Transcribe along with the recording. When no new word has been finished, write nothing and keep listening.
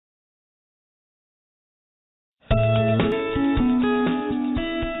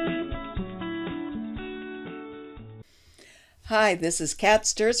Hi, this is Kat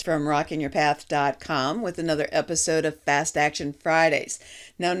Sturtz from rockinyourpath.com with another episode of Fast Action Fridays.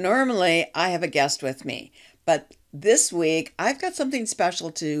 Now, normally I have a guest with me, but this week I've got something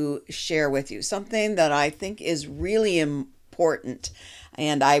special to share with you, something that I think is really important.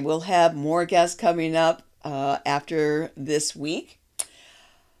 And I will have more guests coming up after this week.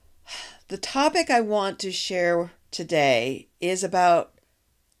 The topic I want to share today is about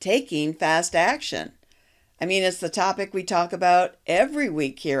taking fast action. I mean, it's the topic we talk about every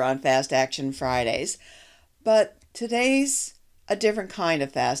week here on Fast Action Fridays, but today's a different kind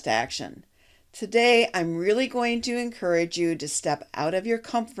of fast action. Today, I'm really going to encourage you to step out of your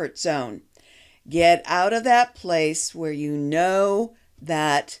comfort zone. Get out of that place where you know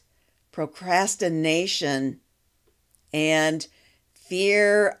that procrastination and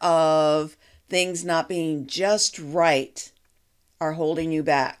fear of things not being just right are holding you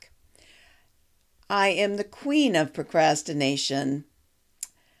back. I am the queen of procrastination.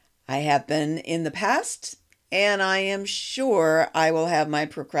 I have been in the past, and I am sure I will have my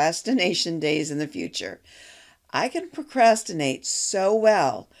procrastination days in the future. I can procrastinate so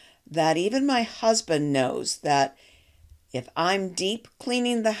well that even my husband knows that if I'm deep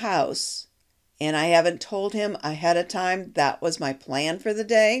cleaning the house and I haven't told him ahead of time that was my plan for the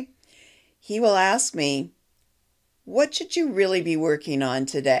day, he will ask me, "What should you really be working on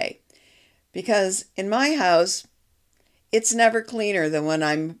today?" Because in my house, it's never cleaner than when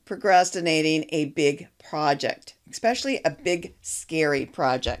I'm procrastinating a big project, especially a big, scary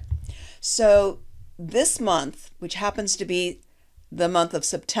project. So this month, which happens to be the month of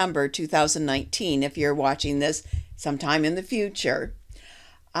September 2019, if you're watching this sometime in the future,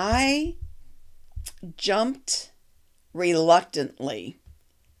 I jumped reluctantly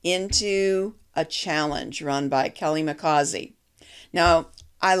into a challenge run by Kelly McCausey. Now,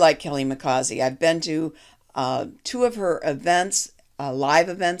 I like Kelly McCausey. I've been to two of her events, live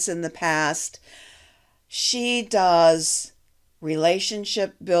events in the past. She does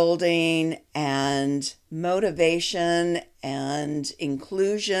relationship building and motivation and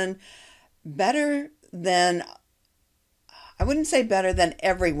inclusion better than, I wouldn't say better than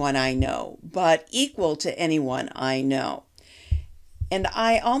everyone I know, but equal to anyone I know. And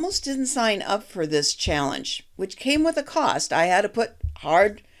I almost didn't sign up for this challenge, which came with a cost. I had to put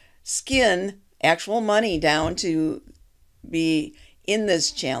hard skin, actual money down to be in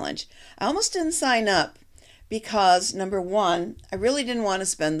this challenge. I almost didn't sign up because, number one, I really didn't want to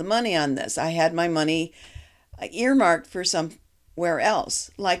spend the money on this. I had my money earmarked for somewhere else.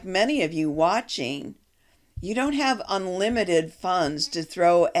 Like many of you watching, you don't have unlimited funds to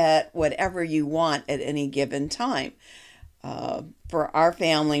throw at whatever you want at any given time. For our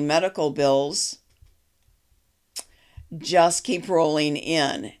family, medical bills just keep rolling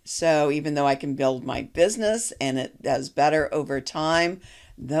in. So even though I can build my business and it does better over time,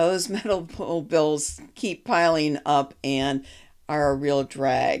 those medical bills keep piling up and are a real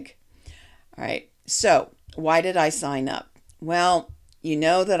drag. All right, so why did I sign up? Well, you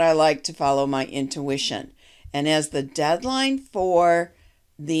know that I like to follow my intuition. And as the deadline for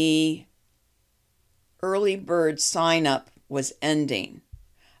the early bird sign up was ending,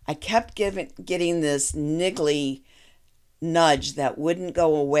 I kept getting this niggly nudge that wouldn't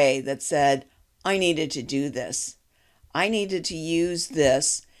go away that said, I needed to do this. I needed to use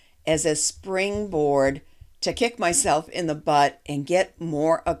this as a springboard to kick myself in the butt and get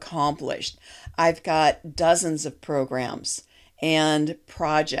more accomplished. I've got dozens of programs and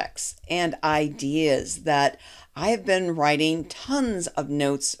projects and ideas that I've been writing tons of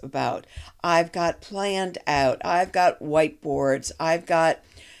notes about. I've got planned out. I've got whiteboards. I've got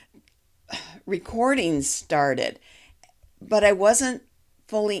recordings started, but I wasn't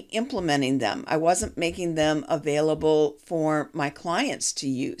fully implementing them. I wasn't making them available for my clients to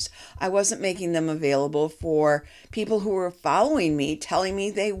use. I wasn't making them available for people who were following me, telling me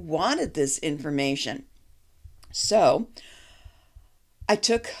they wanted this information. So I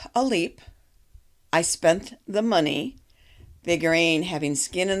took a leap. I spent the money, figuring having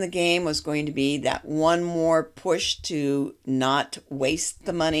skin in the game was going to be that one more push to not waste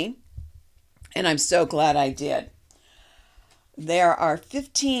the money. And I'm so glad I did. There are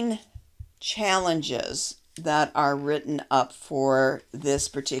 15 challenges that are written up for this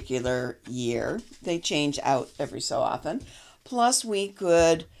particular year. They change out every so often. Plus, we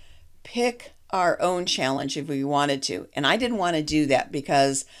could pick our own challenge if we wanted to. And I didn't want to do that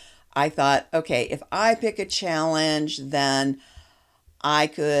because I thought, okay, if I pick a challenge, then I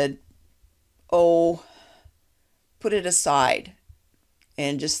could, put it aside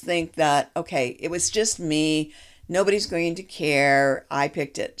and just think that, okay, it was just me. Nobody's going to care. I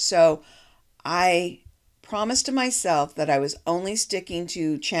picked it. So I promised to myself that I was only sticking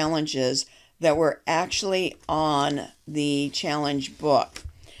to challenges that were actually on the challenge book.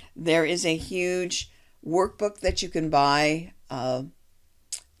 There is a huge workbook that you can buy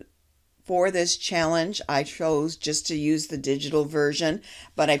for this challenge. I chose just to use the digital version,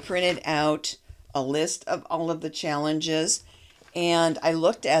 but I printed out a list of all of the challenges, and I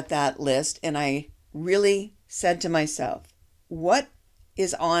looked at that list and I really said to myself, what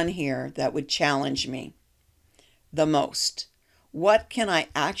is on here that would challenge me the most? What can I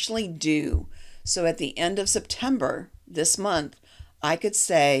actually do so at the end of September this month I could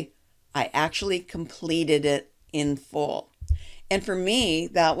say I actually completed it in full? And for me,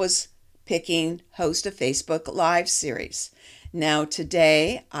 that was picking host a Facebook Live series. Now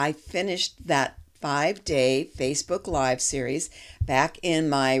today I finished that 5-day Facebook Live series back in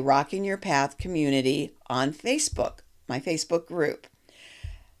my Rocking Your Path community on Facebook, my Facebook group.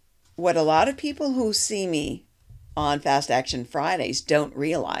 What a lot of people who see me on Fast Action Fridays don't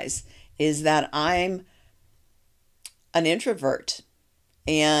realize is that I'm an introvert,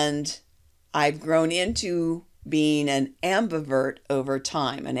 and I've grown into being an ambivert over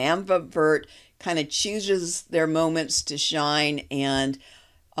time. An ambivert kind of chooses their moments to shine and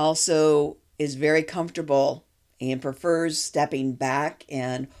also is very comfortable and prefers stepping back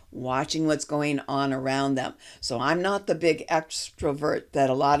and watching what's going on around them. So I'm not the big extrovert that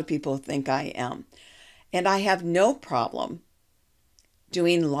a lot of people think I am. And I have no problem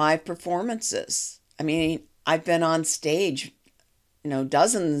doing live performances. I mean, I've been on stage,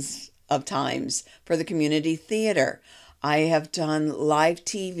 dozens of times for the community theater. I have done live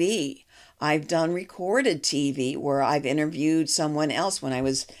TV. I've done recorded TV where I've interviewed someone else when I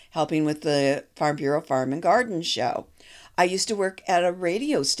was helping with the Farm Bureau Farm and Garden show. I used to work at a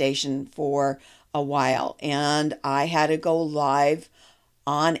radio station for a while, and I had to go live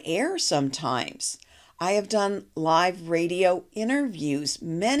on air sometimes. I have done live radio interviews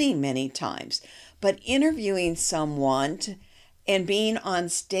many, many times, but interviewing someone and being on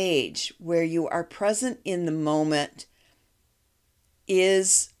stage where you are present in the moment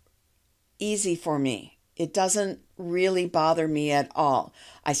is easy for me. It doesn't really bother me at all.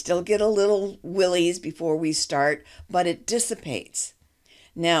 I still get a little willies before we start, but it dissipates.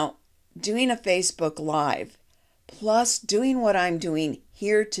 Now, doing a Facebook Live, plus doing what I'm doing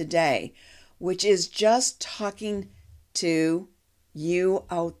here today, which is just talking to you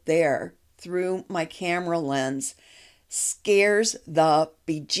out there through my camera lens, scares the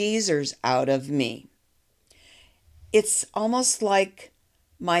bejeezers out of me. It's almost like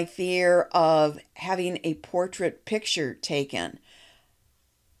my fear of having a portrait picture taken.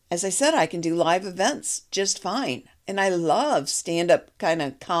 As I said, I can do live events just fine. And I love stand-up kind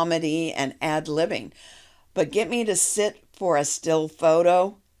of comedy and ad-libbing. But get me to sit for a still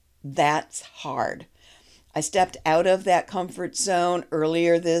photo, that's hard. I stepped out of that comfort zone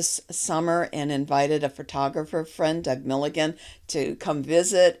earlier this summer and invited a photographer friend, Doug Milligan, to come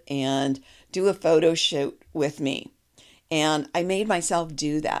visit and do a photo shoot with me. And I made myself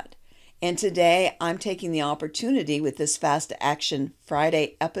do that. And today I'm taking the opportunity with this Fast Action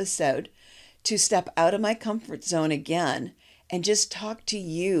Friday episode to step out of my comfort zone again and just talk to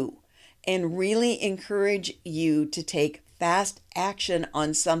you and really encourage you to take fast action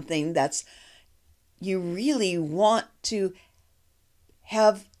on something that's you really want to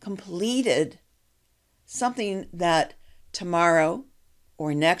have completed, something that tomorrow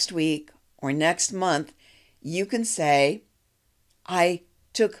or next week or next month you can say, I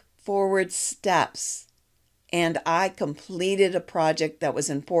took forward steps and I completed a project that was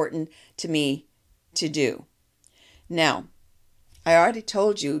important to me to do. Now, I already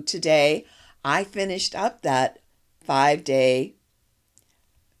told you today I finished up that 5-day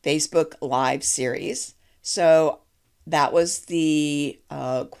Facebook Live series. So that was the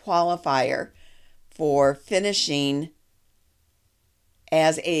qualifier for finishing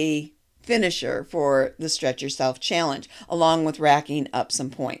as a finisher for the Stretch Yourself Challenge, along with racking up some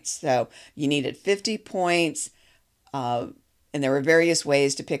points. So you needed 50 points, and there were various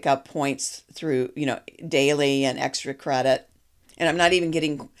ways to pick up points through, daily and extra credit. And I'm not even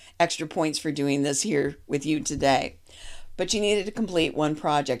getting extra points for doing this here with you today. But you needed to complete one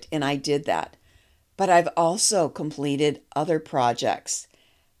project, and I did that. But I've also completed other projects,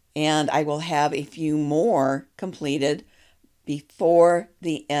 and I will have a few more completed before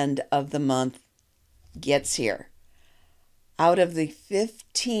the end of the month gets here. Out of the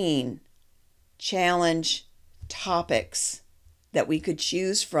 15 challenge topics that we could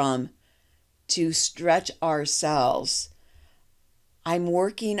choose from to stretch ourselves, I'm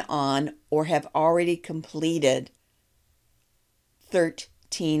working on or have already completed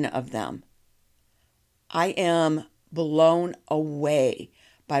 13 of them. I am blown away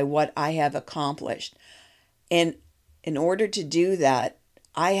by what I have accomplished. And in order to do that,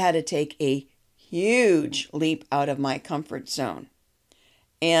 I had to take a huge leap out of my comfort zone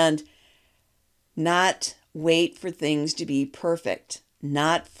and not wait for things to be perfect,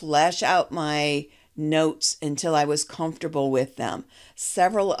 not flesh out my notes until I was comfortable with them.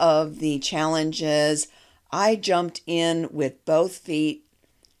 Several of the challenges, I jumped in with both feet,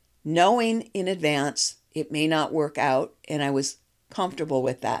 knowing in advance it may not work out, and I was comfortable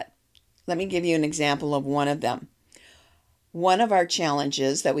with that. Let me give you an example of one of them. One of our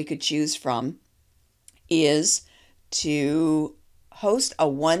challenges that we could choose from is to host a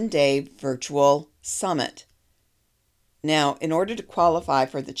one-day virtual summit. Now, in order to qualify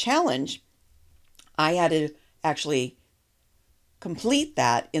for the challenge, I had to actually complete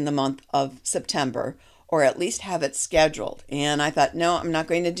that in the month of September, or at least have it scheduled. And I thought, no, I'm not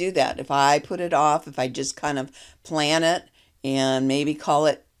going to do that. If I put it off, if I just kind of plan it and maybe call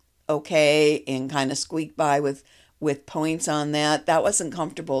it okay and kind of squeak by with points on that, that wasn't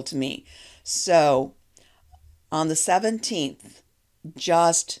comfortable to me. So on the 17th,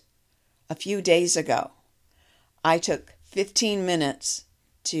 just a few days ago, I took 15 minutes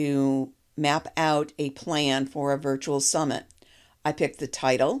to map out a plan for a virtual summit. I picked the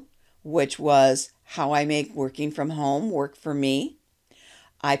title, which was How I Make Working from Home Work for Me.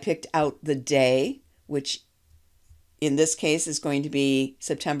 I picked out the day, which in this case is going to be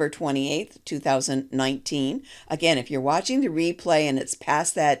September 28th, 2019. Again, if you're watching the replay and it's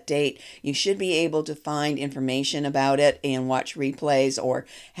past that date, you should be able to find information about it and watch replays or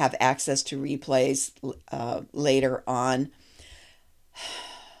have access to replays later on.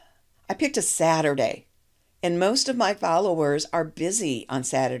 I picked a Saturday, and most of my followers are busy on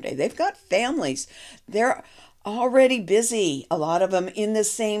Saturday. They've got families. They're already busy, a lot of them in the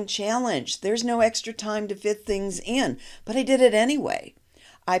same challenge. There's no extra time to fit things in, but I did it anyway.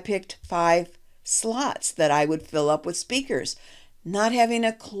 I picked 5 slots that I would fill up with speakers, not having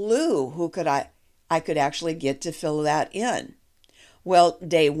a clue who I could actually get to fill that in. Well,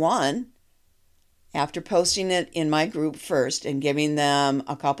 day 1, after posting it in my group first and giving them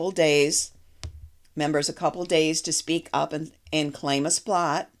members a couple days to speak up and claim a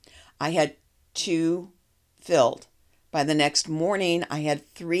spot, I had 2 filled. By the next morning, I had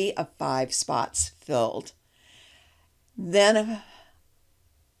 3 of 5 spots filled. Then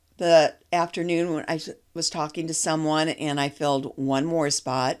the afternoon, when I was talking to someone and I filled 1 more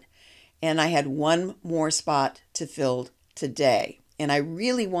spot, and I had 1 more spot to fill today. And I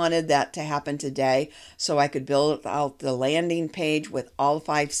really wanted that to happen today so I could build out the landing page with all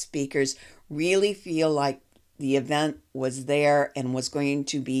 5 speakers, really feel like the event was there and was going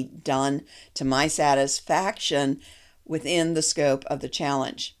to be done to my satisfaction within the scope of the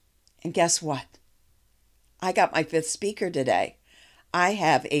challenge. And guess what? I got my 5th speaker today. I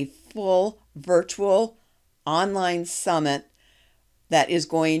have a full virtual online summit that is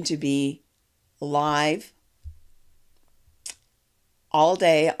going to be live all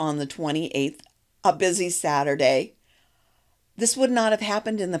day on the 28th, a busy Saturday. This would not have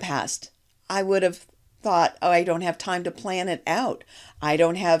happened in the past. I would have thought, oh, I don't have time to plan it out. I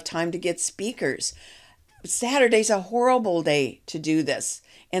don't have time to get speakers. Saturday's a horrible day to do this.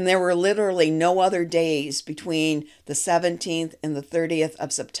 And there were literally no other days between the 17th and the 30th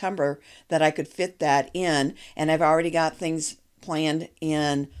of September that I could fit that in. And I've already got things planned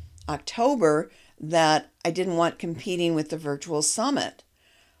in October that I didn't want competing with the virtual summit.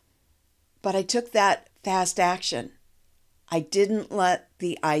 But I took that fast action. I didn't let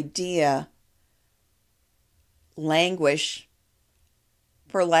the idea languish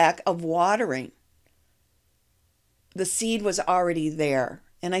for lack of watering. The seed was already there,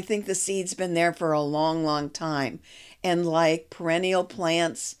 and I think the seed's been there for a long, long time. And like perennial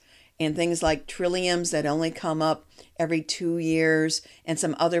plants and things like trilliums that only come up every 2 years, and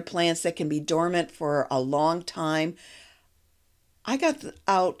some other plants that can be dormant for a long time, I got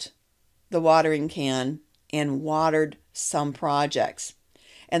out the watering can and watered some projects.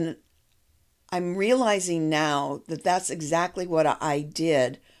 And I'm realizing now that that's exactly what I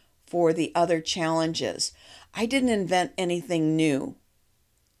did for the other challenges. I didn't invent anything new.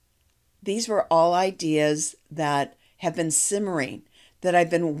 These were all ideas that have been simmering, that I've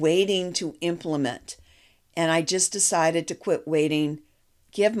been waiting to implement. And I just decided to quit waiting,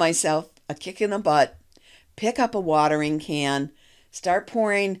 give myself a kick in the butt, pick up a watering can, start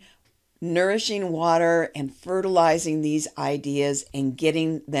pouring nourishing water and fertilizing these ideas and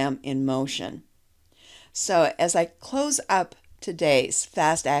getting them in motion. So as I close up today's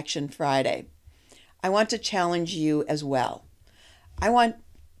Fast Action Friday, I want to challenge you as well. I want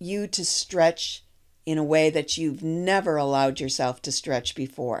you to stretch in a way that you've never allowed yourself to stretch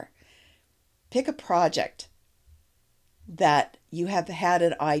before. Pick a project that you have had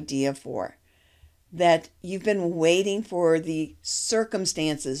an idea for, that you've been waiting for the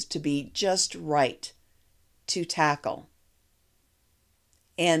circumstances to be just right to tackle,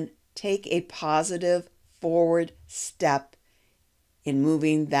 and take a positive forward step in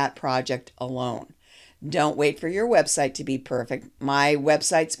moving that project alone. Don't wait for your website to be perfect. My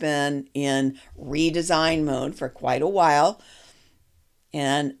website's been in redesign mode for quite a while,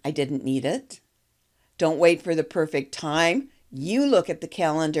 and I didn't need it. Don't wait for the perfect time. You look at the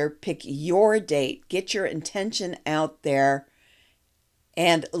calendar, pick your date, get your intention out there,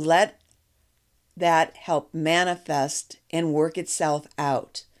 and let that help manifest and work itself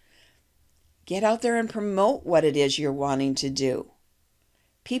out. Get out there and promote what it is you're wanting to do.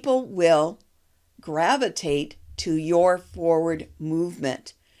 People will gravitate to your forward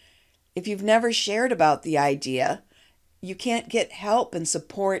movement. If you've never shared about the idea, you can't get help and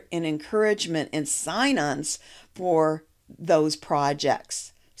support and encouragement and sign-ons for those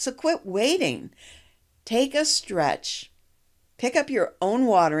projects. So quit waiting. Take a stretch. Pick up your own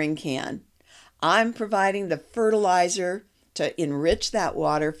watering can. I'm providing the fertilizer to enrich that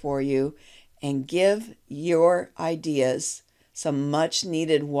water for you and give your ideas some much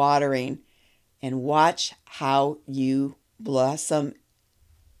needed watering, and watch how you blossom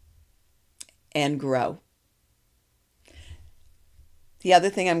and grow. The other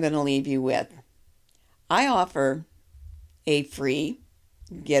thing I'm going to leave you with, I offer a free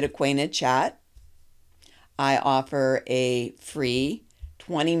Get Acquainted chat. I offer a free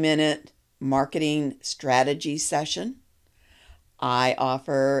 20-minute marketing strategy session. I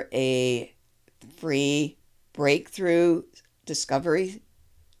offer a free breakthrough discovery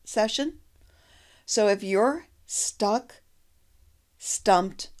session. So if you're stuck,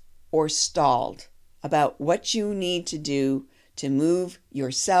 stumped, or stalled about what you need to do to move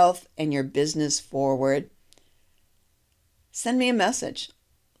yourself and your business forward, send me a message.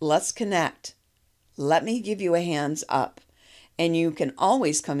 Let's connect. Let me give you a hands up. And you can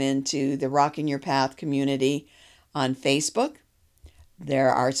always come into the Rocking Your Path community on Facebook. There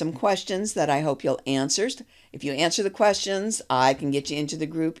are some questions that I hope you'll answer. If you answer the questions, I can get you into the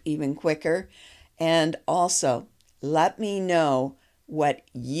group even quicker. And also, let me know what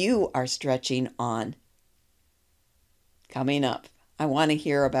you are stretching on. Coming up, I want to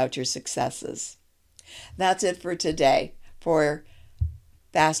hear about your successes. That's it for today for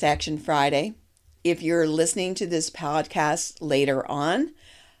Fast Action Friday. If you're listening to this podcast later on,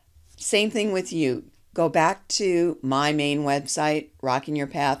 same thing with you. Go back to my main website,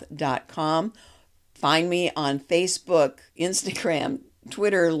 rockingyourpath.com. Find me on Facebook, Instagram,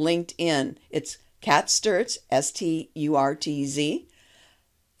 Twitter, LinkedIn. It's Kat Sturtz, Sturtz.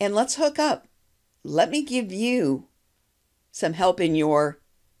 And let's hook up. Let me give you some help in your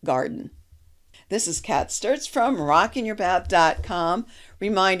garden. This is Kat Sturtz from rockingyourpath.com,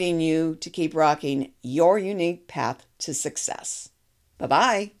 reminding you to keep rocking your unique path to success.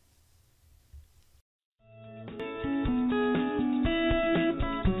 Bye-bye.